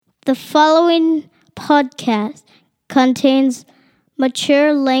The following podcast contains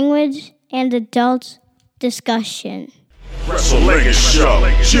mature language and adult discussion. Wrestle-Legged Show.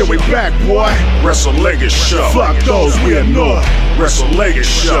 Yeah, we back, boy. Wrestle-Legged Show. Fuck those, we ignore. Wrestle-Legged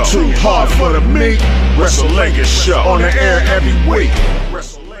Show. Too hard for the meat. Wrestle-Legged Show. On the air every week.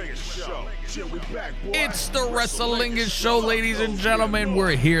 Wrestle-Legged Show. Yeah, we back, boy. It's the Wrestle-Legged Show, ladies and gentlemen.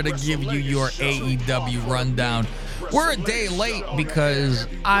 We're here to give you your AEW rundown. We're a day late because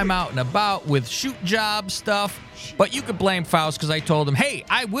I'm out and about with shoot job stuff, but you could blame Faust because I told him, hey,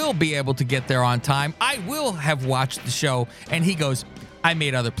 I will be able to get there on time. I will have watched the show. And he goes, I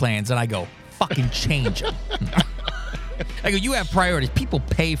made other plans. And I go, fucking change them. I go, you have priorities. People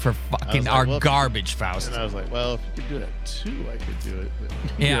pay for fucking garbage, Faust. And I was like, well, if you could do it at 2, I could do it. But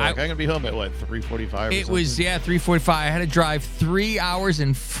yeah, like, I'm going to be home at, what, 3:45 It was, 3:45. I had to drive 3 hours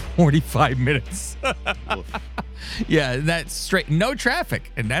and 45 minutes. Yeah, that's straight. No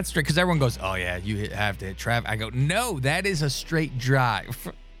traffic. And that's straight. Because everyone goes, oh, yeah, you have to hit traffic. I go, no, that is a straight drive.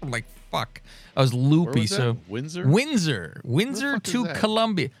 I'm like, fuck. I was loopy. Where was that? Windsor? Windsor to that?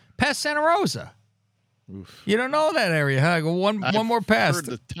 Columbia. Past Santa Rosa. Oof. You don't know that area, huh? I go one more past. I've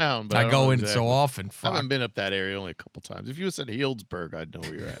heard the town, but I don't go know in exactly. so often. I Fuck. haven't been up that area only a couple times. If you said Healdsburg, I'd know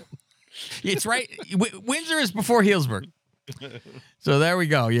where you're at. It's right. Windsor is before Healdsburg. So there we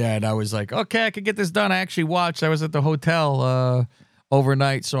go. Yeah, and I was like, okay, I could get this done. I actually watched. I was at the hotel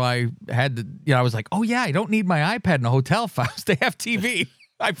overnight, so I had to, I was like, oh, yeah, I don't need my iPad in a hotel files. They have TV.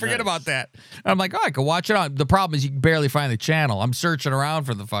 I forget about that. And I'm like, oh, I could watch it on. The problem is you can barely find the channel. I'm searching around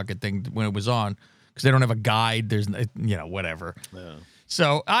for the fucking thing when it was on because they don't have a guide. There's, whatever. Yeah.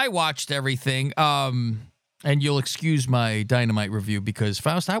 So I watched everything. And you'll excuse my Dynamite review because,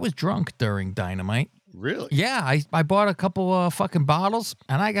 Faust, I was drunk during Dynamite. Really? Yeah, I bought a couple fucking bottles,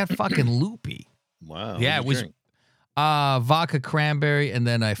 and I got fucking loopy. Wow. Yeah, it was vodka cranberry and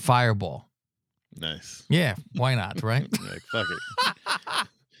then a Fireball. Nice. Yeah, why not, right? Like, fuck it.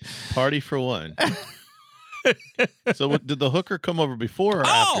 Party for one. So did the hooker come over before or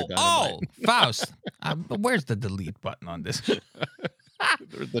after Dynamite? Faust. Where's the delete button on this?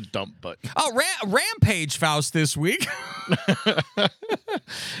 There's the dump button. Oh, Rampage, Faust, this week.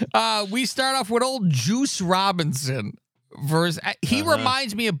 We start off with old Juice Robinson. He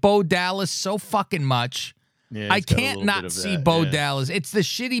reminds me of Bo Dallas so fucking much. Yeah, I can't not see Bo Dallas. It's the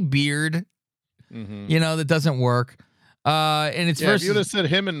shitty beard, that doesn't work. And it's versus. If you would have said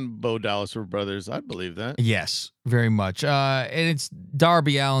him and Bo Dallas were brothers, I'd believe that. Yes, very much. And it's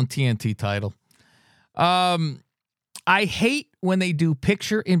Darby Allin TNT title. I hate when they do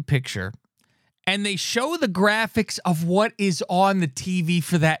picture-in-picture and they show the graphics of what is on the TV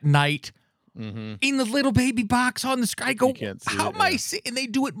for that night in the little baby box on the screen. I go, how am I seeing? And they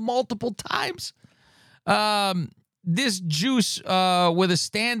do it multiple times. This Juice with a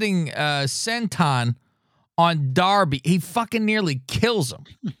standing senton on Darby, he fucking nearly kills him.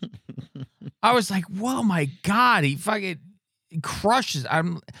 I was like, whoa, my God, he fucking crushes.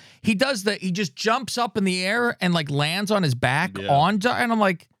 He just jumps up in the air and like lands on his back on Darby, and I'm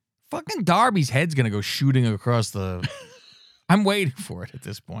like, fucking Darby's head's gonna go shooting across the. I'm waiting for it at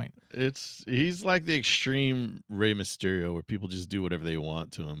this point. He's like the extreme Rey Mysterio, where people just do whatever they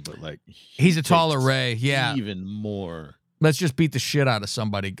want to him, but like he's a taller Rey, even more. Let's just beat the shit out of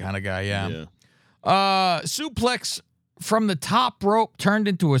somebody, kind of guy, yeah. Suplex from the top rope turned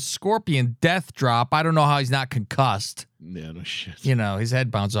into a scorpion death drop. I don't know how he's not concussed. Yeah, no shit. His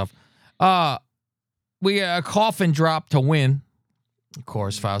head bounced off. We a coffin drop to win, of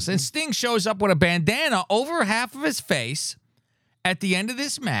course, Faust. And Sting shows up with a bandana over half of his face at the end of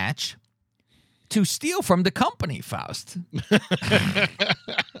this match to steal from the company, Faust.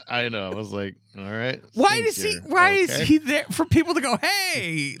 I know. I was like, all right. Why is he there for people to go,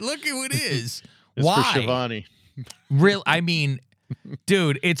 hey, look at what it is? It's Why? for Shivani.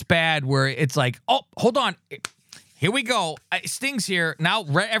 Dude, it's bad where it's like, oh, hold on. Here we go. Sting's here. Now,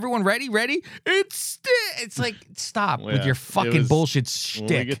 everyone ready? It's like, stop with your fucking bullshit shtick.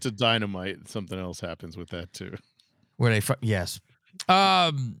 When we get to Dynamite, something else happens with that, too. Where they, yes.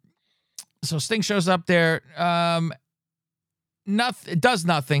 So Sting shows up there. Nothing. It does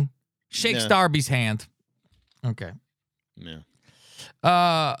nothing. Shakes Darby's hand. Okay. Yeah.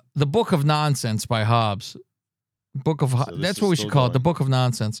 The Book of Nonsense by Hobbs. That's what we should call it. The Book of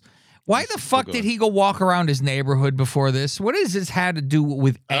Nonsense. Why the fuck did he go walk around his neighborhood before this? What does this had to do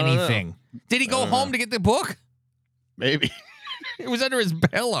with anything? Did he go home to get the book? Maybe. It was under his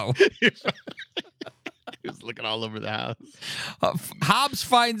pillow. He was looking all over the house. Hobbs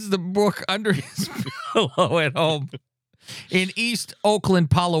finds the book under his pillow at home in East Oakland,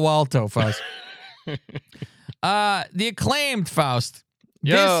 Palo Alto, Faust. The Acclaimed, Faust.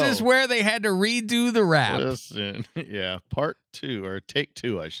 This is where they had to redo the rap. Listen, yeah, part 2 or take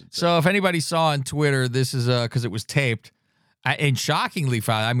 2, I should say. So if anybody saw on Twitter, this is because it was taped. And shockingly,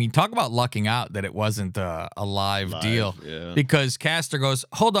 I mean, talk about lucking out that it wasn't a live deal. Yeah. Because Castor goes,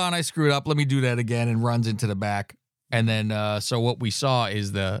 hold on, I screwed up. Let me do that again, and runs into the back. And then, so what we saw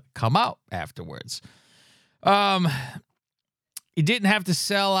is the come out afterwards. He didn't have to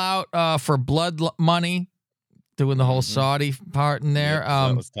sell out for blood money, doing the whole Saudi part in there. Yep,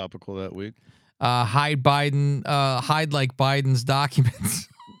 that was topical that week. Hide like Biden's documents.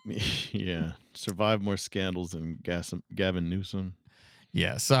 Yeah. Survive more scandals than Gavin Newsom.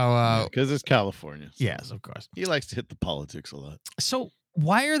 Yeah, so because it's California. So yes, of course. He likes to hit the politics a lot. So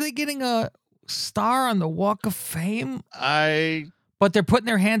why are they getting a star on the Walk of Fame? But they're putting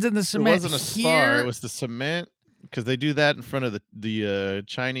their hands in the cement. It wasn't a star. It was the cement, because they do that in front of the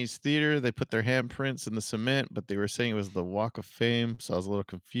Chinese theater. They put their handprints in the cement, but they were saying it was the Walk of Fame, so I was a little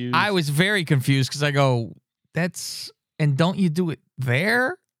confused. I was very confused because I go, and don't you do it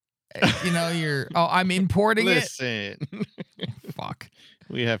there? You know, I'm importing Listen. Fuck.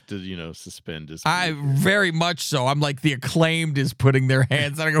 We have to, suspend this. I very much so. I'm like, the Acclaimed is putting their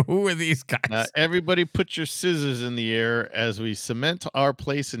hands. And I go, who are these guys? Everybody put your scissors in the air as we cement our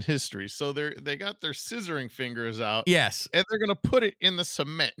place in history. So they got their scissoring fingers out. Yes. And they're going to put it in the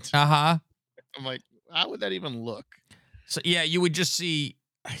cement. Uh-huh. I'm like, how would that even look? So, yeah, you would just see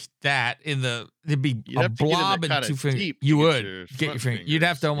that there'd be a blob and 2 fingers. You would get your finger. You'd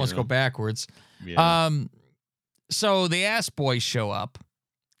have to almost go backwards. Yeah. So the ass boys show up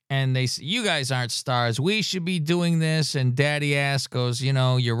and they say, you guys aren't stars. We should be doing this. And Daddy Ass goes,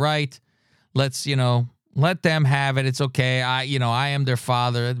 you're right. Let's, let them have it. It's okay. I am their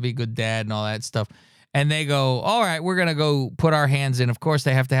father. I'd be a good dad and all that stuff. And they go, all right, we're going to go put our hands in. Of course,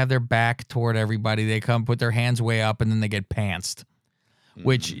 they have to have their back toward everybody. They come, put their hands way up, and then they get pantsed.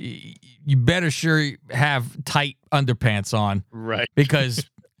 Which you better sure have tight underpants on. Right. Because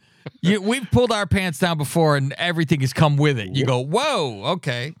we've pulled our pants down before and everything has come with it. You go, whoa,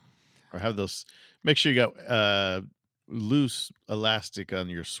 okay. Or have those, make sure you got loose elastic on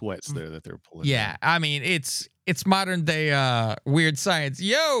your sweats there that they're pulling. Yeah, down. I mean, it's modern day weird science.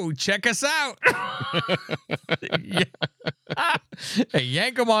 Yo, check us out. Hey,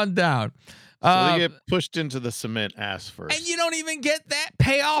 yank them on down. So they get pushed into the cement ass first. And you don't even get that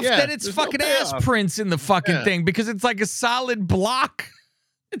payoff that it's fucking ass prints in the fucking thing, because it's like a solid block.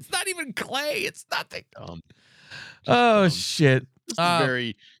 It's not even clay. It's nothing. Shit. It's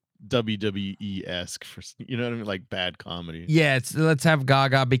very WWE-esque, for, you know what I mean? Like bad comedy. Yeah, let's have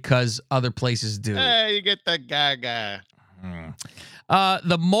Gaga because other places do. Hey, you get the Gaga.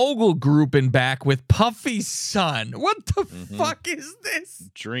 The Mogul group in back with Puffy's son. What the fuck is this?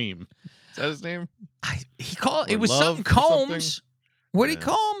 Dream. Is that his name? It was something Combs. What did he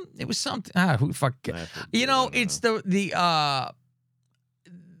call him? It was something. Who fuck? It's the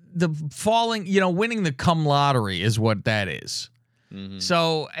falling. Winning the cum lottery is what that is. Mm-hmm.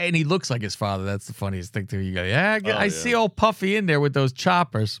 So, and he looks like his father. That's the funniest thing. You go, I see old Puffy in there with those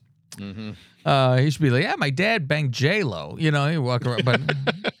choppers. Mm-hmm. He should be like, my dad banged J-Lo. He walk around, but.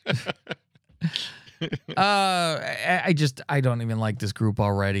 I don't even like this group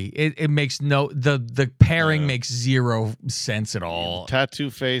already. It makes the pairing makes zero sense at all. Tattoo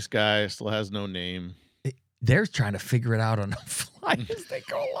face guy still has no name. They're trying to figure it out on the fly as they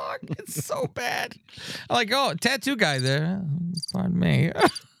go along. It's so bad. I'm like, tattoo guy there. Pardon me.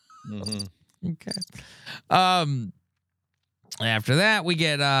 Okay. After that, we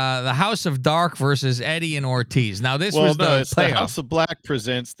get the House of Dark versus Eddie and Ortiz. Now, this was the playoff. The House of Black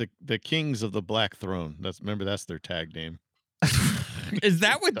presents the Kings of the Black Throne. Remember, that's their tag name. Is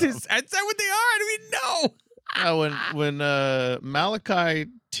that what this? Is that what they are? I don't even know. When Malachi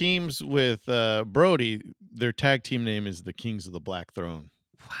teams with Brody, their tag team name is the Kings of the Black Throne.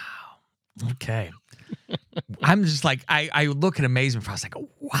 Wow. Okay. I'm just like, I look in amazement. I was like,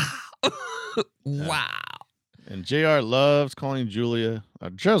 wow. Wow. And JR loves calling Julia a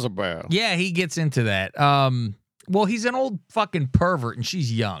Jezebel. Yeah, he gets into that. Well, he's an old fucking pervert and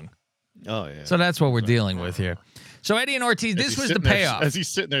she's young. Oh, yeah. So that's what we're dealing with here. So Eddie and Ortiz, this was the payoff. As he's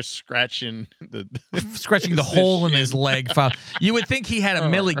sitting there scratching the hole in his leg, Faust. You would think he had a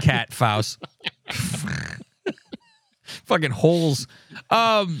Millie cat, Faust. Fucking holes.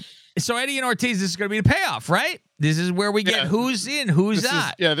 So Eddie and Ortiz, this is going to be the payoff, right? This is where we get who's in, who's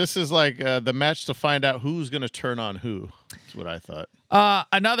not. This is like the match to find out who's going to turn on who. That's what I thought.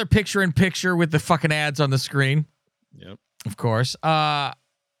 Another picture-in-picture with the fucking ads on the screen. Yep. Of course.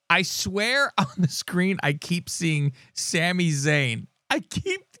 I swear on the screen, I keep seeing Sami Zayn. I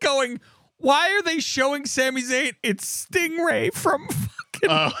keep going, why are they showing Sami Zayn? It's Stingray from fucking fucking.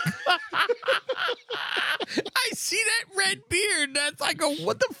 Oh. I see that red beard. I go,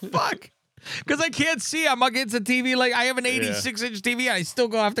 what the fuck? Because I can't see. I'm against the TV. Like I have an 86-inch TV. I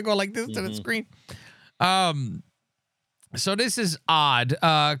still have to go like this to the screen. So this is odd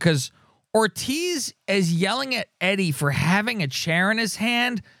because Ortiz is yelling at Eddie for having a chair in his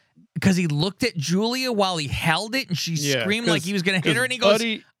hand because he looked at Julia while he held it and she screamed like he was going to hit her. And he goes,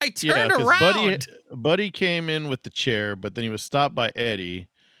 I turned around. Buddy came in with the chair, but then he was stopped by Eddie.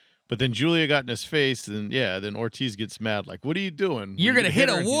 But then Julia got in his face, and then Ortiz gets mad. Like, what are you doing? You're going to hit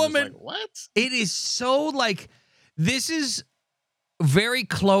a woman? Like, what? It is so like, this is very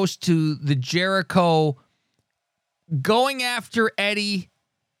close to the Jericho going after Eddie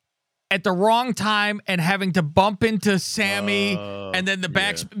at the wrong time and having to bump into Sammy and then the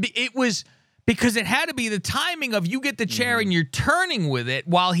back. It was because it had to be the timing of you get the chair and you're turning with it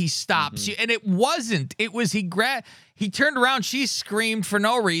while he stops you. And it wasn't. It was he turned around, she screamed for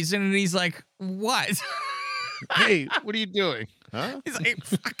no reason, and he's like, what? Hey, what are you doing? Huh? He's like,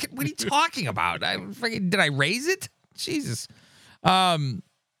 what are you talking about? Did I raise it? Jesus.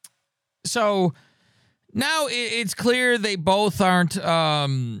 So now it's clear they both aren't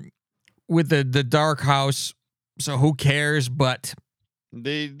with the dark house, so who cares? But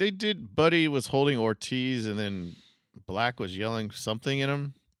they did. Buddy was holding Ortiz, and then Black was yelling something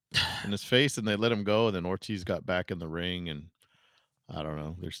in his face, and they let him go. And then Ortiz got back in the ring, and I don't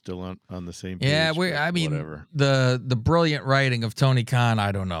know. They're still on the same page. Yeah, whatever. The brilliant writing of Tony Khan.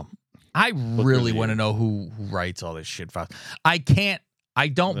 I don't know. I really want to know who writes all this shit. I can't. I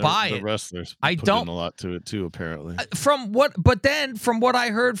don't buy it. The wrestlers. I don't. A lot to it too, apparently. From what I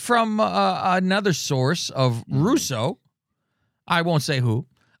heard from another source of Russo, I won't say who.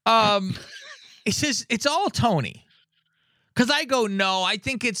 It says it's all Tony. Because I go, no, I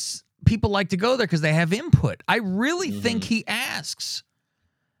think it's people like to go there because they have input. I really think he asks.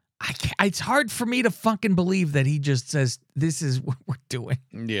 It's hard for me to fucking believe that he just says this is what we're doing.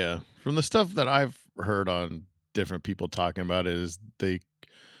 Yeah, from the stuff that I've heard on different people talking about it is the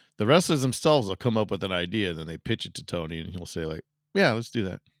wrestlers themselves will come up with an idea, then they pitch it to Tony, and he'll say like, "Yeah, let's do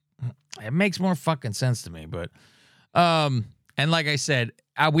that." It makes more fucking sense to me, but and like I said,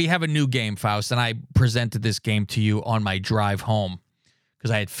 we have a new game, Faust, and I presented this game to you on my drive home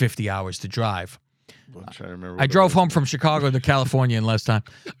because I had 50 hours to drive. I'm trying to remember. I drove home from Chicago to California in less time.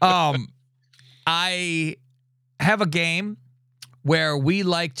 I have a game where we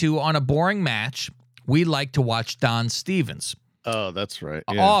like to, on a boring match, we like to watch Don Stevens. Oh, that's right.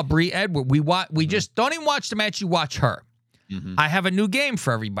 Yeah. Aubrey Edward. We just don't even watch the match. You watch her. I have a new game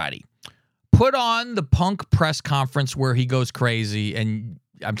for everybody. Put on the Punk press conference where he goes crazy, and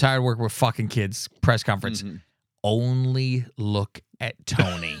I'm tired of working with fucking kids. Press conference. Only look at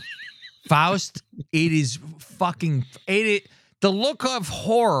Tony. Faust, it is fucking... the look of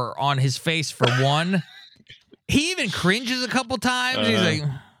horror on his face, for one. He even cringes a couple times. He's like...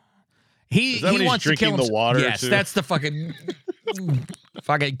 He wants to kill the water. Yes, too? That's the fucking...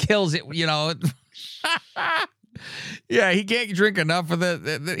 fucking kills it, you know. Yeah, he can't drink enough of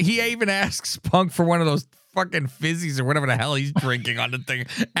it. He even asks Punk for one of those fucking fizzies or whatever the hell he's drinking on the thing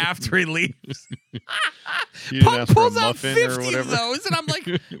after he leaves. Punk pulls out 50 of those, and I'm like,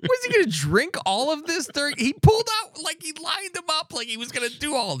 was he going to drink all of this? He pulled out, like he lined them up like he was going to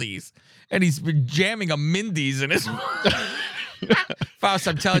do all these. And he's been jamming a Mindy's in his... Faust,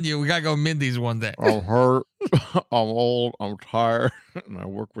 I'm telling you, we got to go Mindy's one day. I'm hurt. I'm old. I'm tired. And I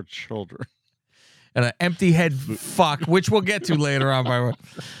work with children. And an empty head fuck, which we'll get to later on, by the way.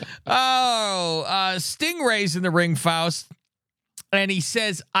 Oh, Stingray's in the ring, Faust. And he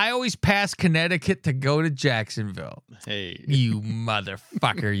says, I always pass Connecticut to go to Jacksonville. Hey. You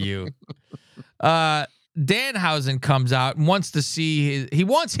motherfucker, you. Danhausen comes out and wants to see he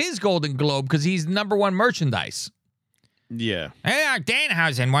wants his Golden Globe because he's #1 merchandise. Yeah. Hey,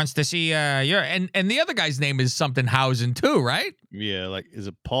 Danhausen wants to see and the other guy's name is something Hausen too, right? Yeah, like is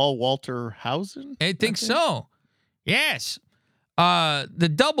it Paul Walter Hausen? I think so. Yes.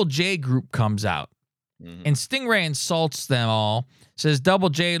 The Double J group comes out, and Stingray insults them all. Says Double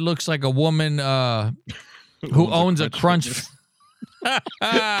J looks like a woman who owns a crunch.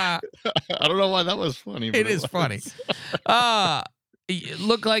 I don't know why that was funny. It is funny. You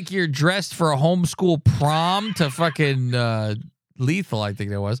look like you're dressed for a homeschool prom to fucking Lethal, I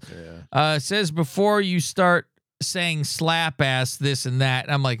think that was. Yeah. Says before you start saying slap ass, this and that.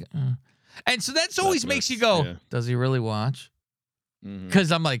 And I'm like, and so that's always makes you go, does he really watch?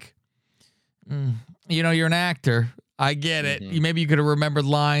 Because I'm like, you're an actor. I get it. Maybe you could have remembered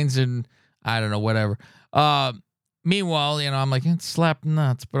lines and I don't know, whatever. Meanwhile, I'm like, it's slapped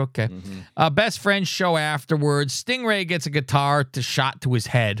nuts, but okay. Best friends show afterwards. Stingray gets a guitar shot to his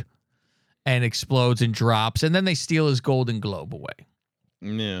head and explodes and drops, and then they steal his Golden Globe away.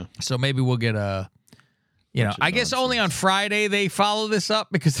 Yeah. So maybe we'll get I guess only on Friday they follow this up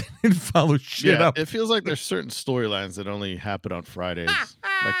because they didn't follow shit up. It feels like there's certain storylines that only happen on Fridays,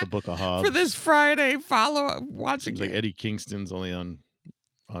 like the Book of Hobbs. For this Friday follow-up, watching like Eddie Kingston's only on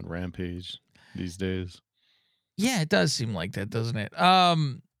Rampage these days. Yeah, it does seem like that, doesn't it?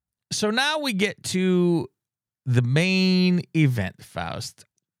 So now we get to the main event, Faust.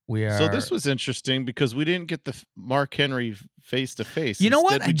 So this was interesting because we didn't get the Mark Henry face-to-face. You know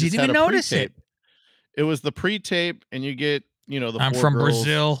what? Instead, I didn't even notice it. It was the pre-tape, and you get, the I'm four from girls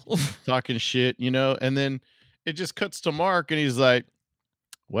Brazil. talking shit, and then it just cuts to Mark, and he's like,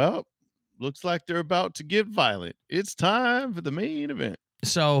 well, looks like they're about to get violent. It's time for the main event.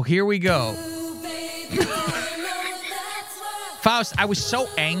 So here we go. Faust, I was so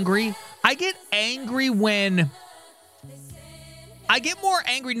angry. I get angry when... I get more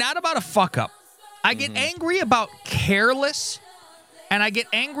angry not about a fuck-up. I get angry about careless, and I get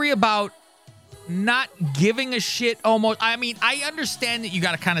angry about not giving a shit almost. I mean, I understand that you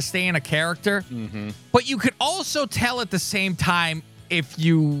got to kind of stay in a character, but you could also tell at the same time if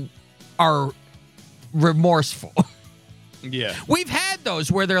you are remorseful. Yeah. We've had those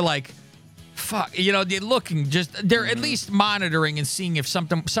where they're like, fuck, they're looking, they're at least monitoring and seeing if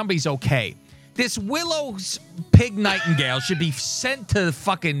somebody's okay. This Willow's pig nightingale should be sent to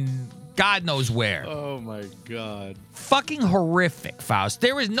fucking God knows where. Oh my God. Fucking horrific, Faust.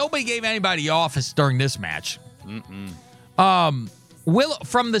 Nobody gave anybody office during this match. Willow,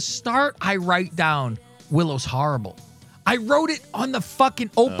 from the start, I write down Willow's horrible. I wrote it on the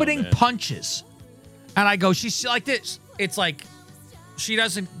fucking opening punches. And I go, she's like this. It's like she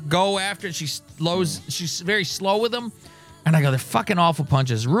doesn't go after. She's very slow with them. And I go, they're fucking awful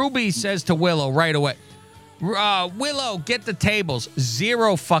punches. Ruby says to Willow right away, Willow, get the tables.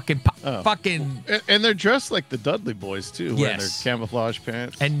 Zero fucking And they're dressed like the Dudley Boys, too, wearing their camouflage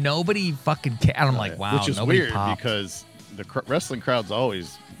pants. And nobody fucking cares. I'm like, wow, which is weird because the wrestling crowds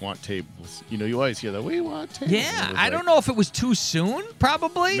always want tables. You always hear that, we want tables. Yeah, I don't know if it was too soon,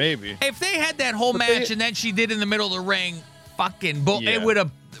 probably. Maybe. If they had that whole match and then she did in the middle of the ring, it would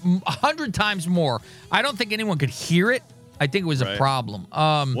have 100 times more. I don't think anyone could hear it. I think it was a problem.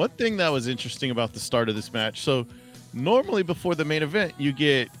 One thing that was interesting about the start of this match, so normally before the main event, you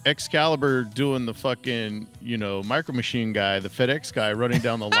get Excalibur doing the fucking, Micro Machine guy, the FedEx guy running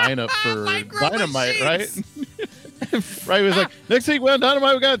down the lineup for Dynamite, right? Right? He was like, next week, well,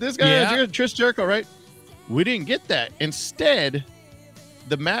 Dynamite, we got this guy, Chris Jericho, right? We didn't get that. Instead,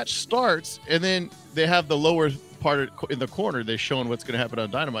 the match starts, and then they have the lower part in the corner. They're showing what's going to happen on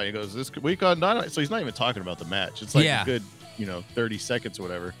Dynamite. He goes, this week on Dynamite. So he's not even talking about the match. It's like a good, 30 seconds or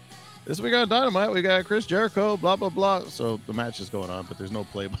whatever. This week on Dynamite, we got Chris Jericho, blah, blah, blah. So the match is going on, but there's no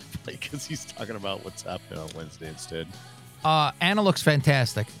play-by-play because he's talking about what's happening on Wednesday instead. Anna looks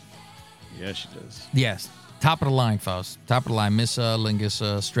fantastic. Yeah, she does. Yes. Top of the line, Faust. Top of the line. Miss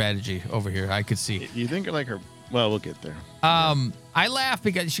Lingus strategy over here. I could see. You think like her? Well, we'll get there. I laugh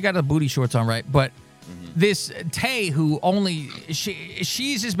because she got the booty shorts on, right? But this Tay, who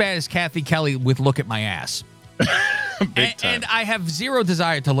she's as bad as Kathy Kelly with "Look at my ass," and I have zero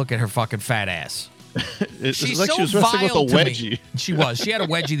desire to look at her fucking fat ass. She's like she was wrestling with a wedgie. She was. She had a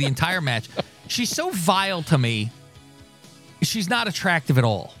wedgie the entire match. She's so vile to me. She's not attractive at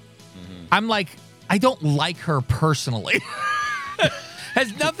all. I'm like, I don't like her personally.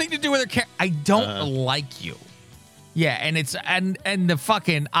 Has nothing to do with her character. I don't like you. Yeah, and it's and the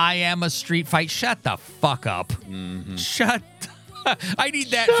fucking I am a street fight. Shut the fuck up. Shut. I need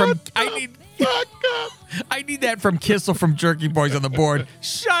that from. I need that from Kissel from Jerky Boys on the board.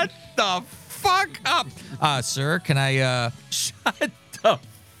 Shut the fuck up, sir. Can I? Shut the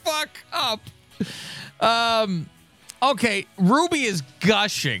fuck up. Okay, Ruby is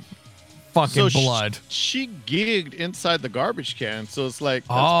gushing fucking blood. She gigged inside the garbage can, so it's like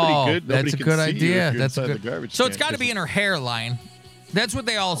that's pretty good. That's a good idea. That's a good. Garbage so it's got to be in her hairline. That's what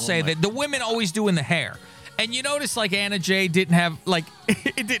they all say. That the women always do in the hair. And you notice, like Anna Jay didn't have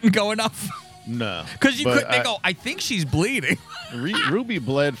it didn't go enough. No, because they go. I think she's bleeding. Ruby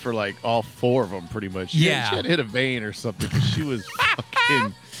bled for like all four of them, pretty much. She had hit a vein or something. Because she was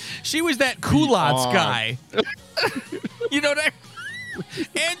fucking. She was that Kulas guy. You know that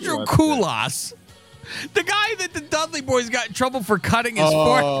Andrew Kulas, the guy that the Dudley Boys got in trouble for cutting his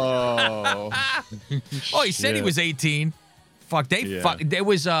foot. Oh, he said he was 18. Fuck, it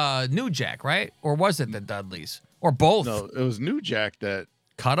was New Jack, right? Or was it the Dudleys? Or both? No, it was New Jack that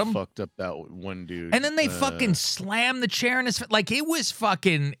cut him. Fucked up that one dude. And then they fucking slammed the chair in his face. Like, it was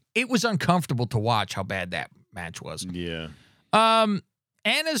uncomfortable to watch how bad that match was. Yeah.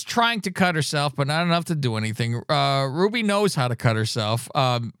 Anna's trying to cut herself, but not enough to do anything. Ruby knows how to cut herself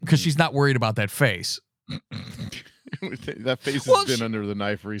because she's not worried about that face. That face has been under the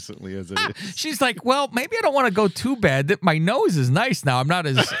knife recently as it is. She's like, well, maybe I don't want to go too bad. That my nose is nice now.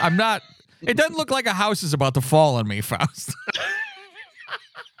 It doesn't look like a house is about to fall on me, Faust.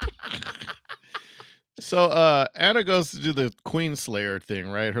 So Anna goes to do the Queen Slayer thing,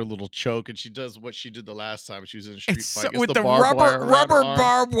 right? Her little choke, and she does what she did the last time she was in Street Fight. With the rubber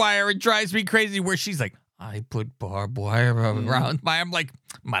barbed wire. It drives me crazy where she's like, I put barbed wire around my. I'm like,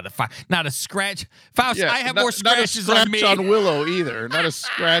 motherfucker, not a scratch. Faust, I have more scratches on me. Not a scratch on Willow either. Not a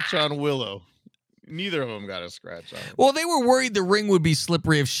scratch on Willow. Neither of them got a scratch on her. Well, they were worried the ring would be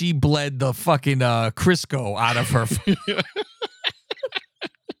slippery if she bled the fucking Crisco out of her.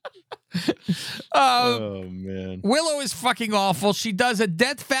 Oh man, Willow is fucking awful. She does a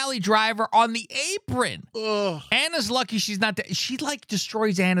Death Valley driver on the apron. Ugh. Anna's lucky she's not. She like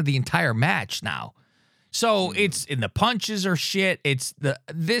destroys Anna the entire match now. So it's in the punches or shit. It's the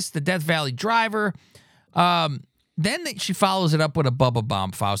Death Valley driver. Then she follows it up with a Bubba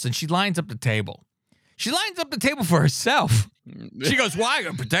Bomb, Faust, and she lines up the table. She lines up the table for herself. She goes, "Why? I'm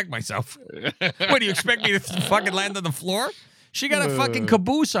gonna protect myself. What do you expect me to fucking land on the floor?" She got a fucking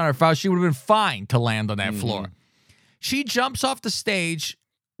caboose on her, Faust. She would have been fine to land on that floor. She jumps off the stage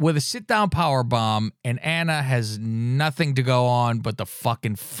with a sit-down power bomb, and Anna has nothing to go on but the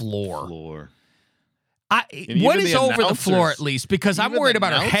fucking floor. What is over the floor, at least? Because I'm worried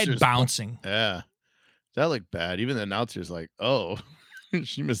about her head bouncing. Yeah. That looked bad. Even the announcer's like, oh,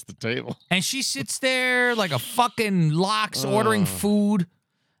 she missed the table. And she sits there like a fucking lox ordering food.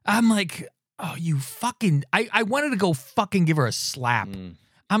 I'm like... Oh, you fucking... I wanted to go fucking give her a slap.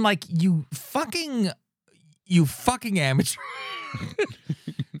 I'm like, you fucking amateur.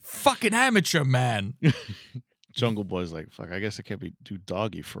 Fucking amateur, man. Jungle Boy's like, fuck, I guess I can't be too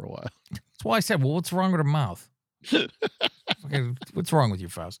doggy for a while. That's why I said, well, what's wrong with her mouth? What's wrong with you,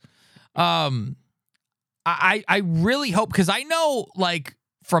 Faust? I really hope... Because I know, like,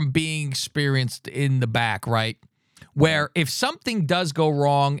 from being experienced in the back, right? Where if something does go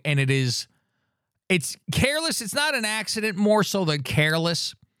wrong and it's careless. It's not an accident, more so than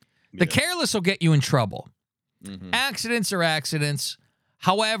careless. The careless will get you in trouble. Accidents are accidents.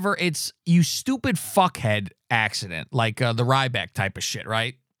 However, it's you stupid fuckhead accident, like the Ryback type of shit,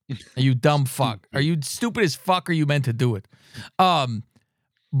 right? Are you dumb fuck? Are you stupid as fuck or you meant to do it?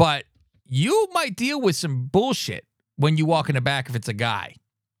 But you might deal with some bullshit when you walk in the back if it's a guy.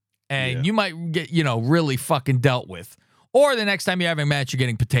 And you might get, really fucking dealt with. Or the next time you have a match, you're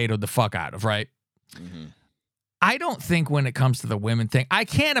getting potatoed the fuck out of, right? I don't think when it comes to the women thing, I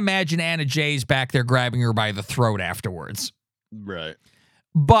can't imagine Anna Jay's back there grabbing her by the throat afterwards. Right.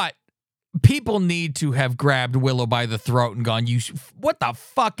 But people need to have grabbed Willow by the throat and gone, what the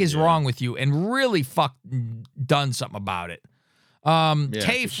fuck is wrong with you? And really done something about it.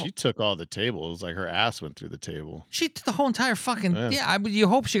 She took all the tables. Like her ass went through the table. She took the whole entire fucking... you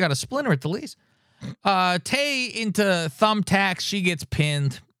hope she got a splinter at the least. Tay into thumbtacks. She gets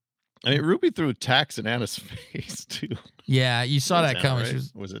pinned. I mean, Ruby threw tacks in Anna's face, too. Yeah, you saw that coming. Right?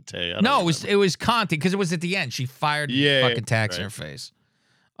 Was it Tay? No, it was Conti, because it was at the end. She fired fucking tacks in her face.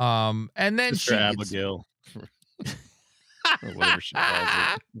 And then Sister Abigail. Or whatever she calls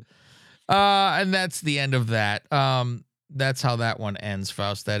it. And that's the end of that. That's how that one ends,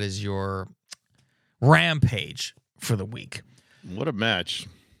 Faust. That is your rampage for the week. What a match.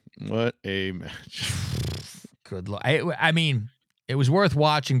 What a match. Good luck. I mean... It was worth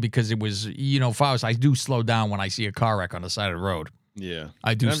watching because it was, Faust, I do slow down when I see a car wreck on the side of the road. Yeah.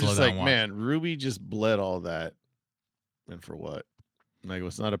 I do slow down. Like, man, Ruby just bled all that. And for what? Like,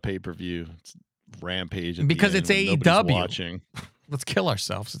 it's not a pay-per-view. It's Rampage. Because it's AEW. Watching. Let's kill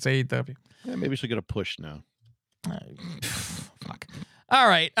ourselves. It's AEW. Yeah, maybe we should get a push now. Fuck. All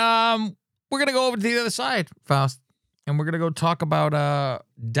right. We're going to go over to the other side, Faust. And we're going to go talk about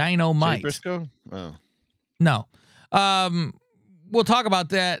Dynamite. Jay Briscoe? Oh. No. We'll talk about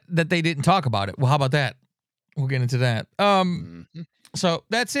that they didn't talk about it. Well, how about that? We'll get into that. So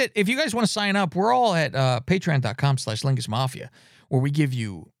that's it. If you guys want to sign up, we're all at patreon.com/Lingus Mafia, where we give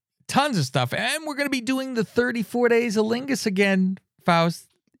you tons of stuff. And we're going to be doing the 34 days of Lingus again, Faust.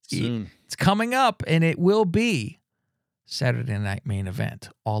 Soon. It's coming up, and it will be Saturday Night Main Event,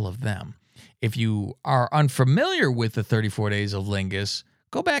 all of them. If you are unfamiliar with the 34 days of Lingus,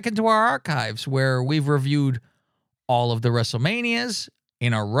 go back into our archives where we've reviewed all of the WrestleManias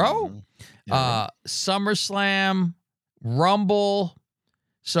in a row, SummerSlam, Rumble,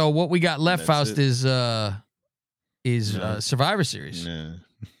 So what we got left, Faust, it. is Survivor Series. Nah.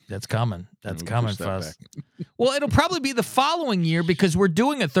 That's coming. That's We'll coming, push that Faust. back. Well, it'll probably be the following year because we're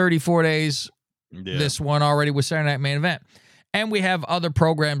doing a 34 days. Yeah. This one already with Saturday Night Main Event. And we have other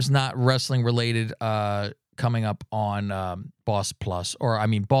programs not wrestling related coming up on Boss Plus,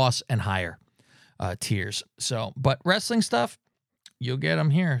 Boss and higher tiers. So, but wrestling stuff, you'll get them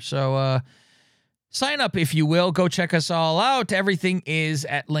here. So sign up if you will. Go check us all out. Everything is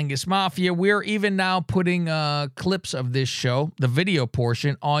at Lingus Mafia. We're even now putting clips of this show, the video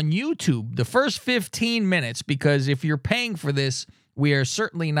portion, on YouTube. The first 15 minutes, because if you're paying for this, we are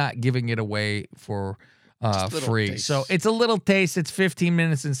certainly not giving it away for free. Taste. So it's a little taste. It's 15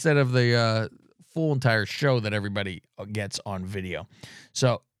 minutes instead of the full entire show that everybody gets on video.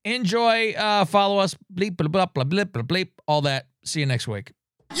 So enjoy. Follow us. Bleep, blah, blah, blah, bleep, blah, bleep, all that. See you next week.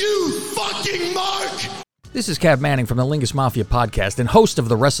 You fucking mark! This is Cav Manning from the Lingus Mafia podcast and host of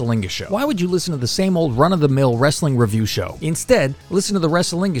the WrestleLingus Show. Why would you listen to the same old run-of-the-mill wrestling review show? Instead, listen to the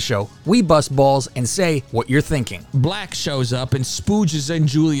WrestleLingus Show. We bust balls and say what you're thinking. Black shows up and spooges in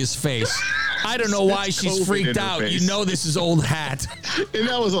Julia's face. I don't know why she's COVID freaked in her out. face. You know this is old hat. And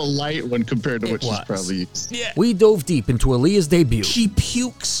that was a light one compared to what she's was. probably used. Yeah. We dove deep into Aaliyah's debut. She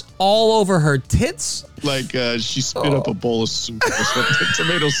pukes all over her tits. Like she spit up a bowl of soup or something,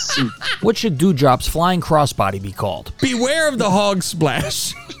 tomato soup. What should Dewdrop's flying crossbody be called? Beware of the hog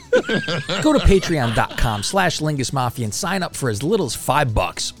splash. Go to patreon.com/LingusMafia and sign up for as little as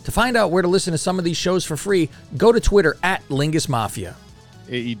 $5. To find out where to listen to some of these shows for free, go to Twitter at Lingus Mafia.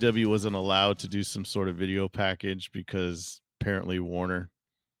 AEW wasn't allowed to do some sort of video package because apparently Warner,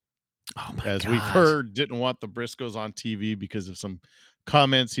 as we've heard, didn't want the Briscoes on TV because of some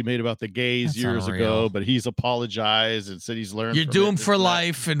comments he made about the gays That's years unreal. ago, but he's apologized and said he's learned. You're from doomed it, for this and that.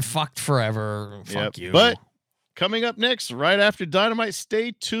 life and fucked forever. Fuck you. But coming up next, right after Dynamite,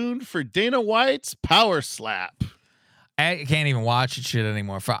 stay tuned for Dana White's Power Slap. I can't even watch it shit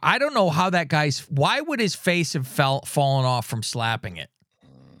anymore. I don't know how that guy's. Why would his face have fallen off from slapping it?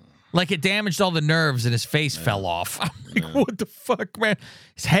 Like it damaged all the nerves and his face fell off. I'm like, what the fuck, man?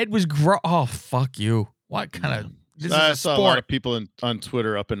 His head was oh, fuck you. What kind of? This I is a saw a lot sport. of people on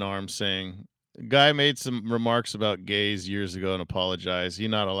Twitter up in arms saying, a guy made some remarks about gays years ago and apologized. He's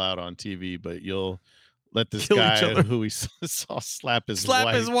not allowed on TV, but you'll let this Kill each guy other. who he saw slap his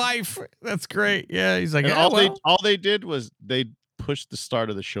wife. That's great. Yeah, he's like, And yeah, all they did was they pushed the start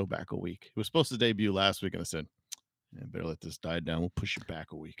of the show back a week. It was supposed to debut last week, and I said, yeah, better let this die down. We'll push it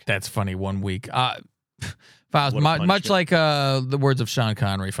back a week. That's funny. 1 week. Faust, What a much punishment. like the words of Sean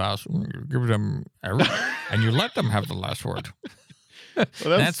Connery, Faust, you give them everything, and you let them have the last word. Well,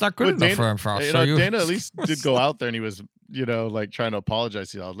 That's not good but enough for him, Faust. You So know, Dana at least did go out there and he was, like trying to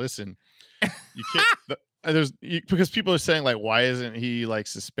apologize. He's like, listen, you can't. Because people are saying like, why isn't he like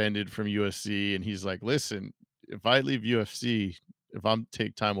suspended from UFC? And he's like, listen, if I leave UFC, if I'm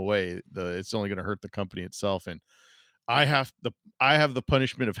take time away, it's only going to hurt the company itself, and I have the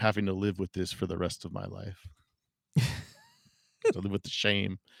punishment of having to live with this for the rest of my life. To live with the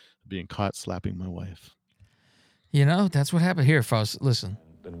shame of being caught slapping my wife. That's what happened here, Faust. Listen.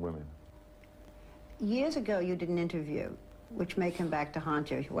 Than women. Years ago, you did an interview, which may come back to haunt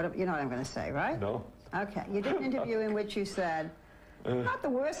you. You know what I'm going to say, right? No. Okay. You did an interview in which you said, not the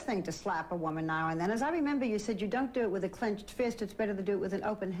worst thing to slap a woman now and then. As I remember, you said you don't do it with a clenched fist. It's better to do it with an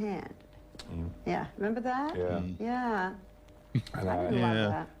open hand. Yeah. Remember that? Yeah. Yeah. And I didn't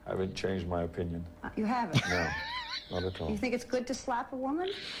love that. haven't changed my opinion. You haven't? No, not at all. You think it's good to slap a woman?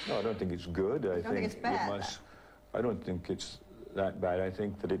 No, I don't think it's good. I think it's bad? I don't think it's that bad. I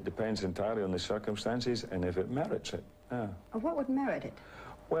think that it depends entirely on the circumstances and if it merits it. Yeah. What would merit it?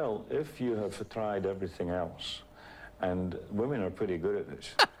 Well, if you have tried everything else, and women are pretty good at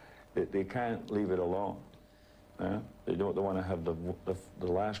this, they can't leave it alone. They don't want to have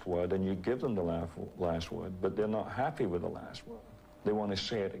the last word, and you give them the last word, but they're not happy with the last word. They want to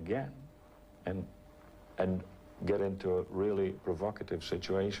say it again, and get into a really provocative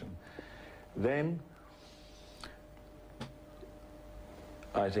situation. Then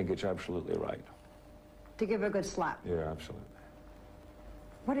I think it's absolutely right. To give her a good slap. Yeah, absolutely.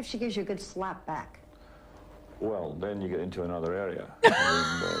 What if she gives you a good slap back? Well, then you get into another area.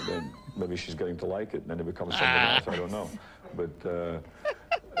 Then maybe she's getting to like it, and then it becomes something else. I don't know. But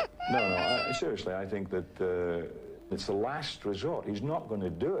seriously, I think that it's the last resort. He's not going to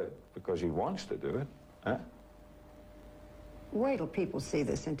do it because he wants to do it. Huh? Wait till people see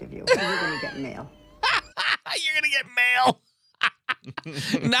this interview. You're going to get mail. You're going to get mail.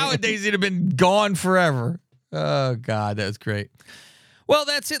 Nowadays, it'd have been gone forever. Oh, God, that's great. Well,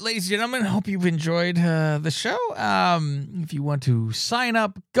 that's it, ladies and gentlemen. Hope you've enjoyed the show. If you want to sign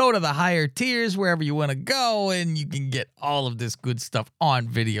up, go to the higher tiers wherever you want to go, and you can get all of this good stuff on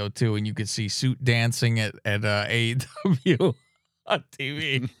video too. And you can see Suit dancing at AEW on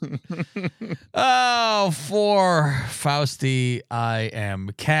TV. For Fausti, I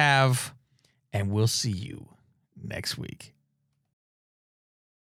am Cav, and we'll see you next week.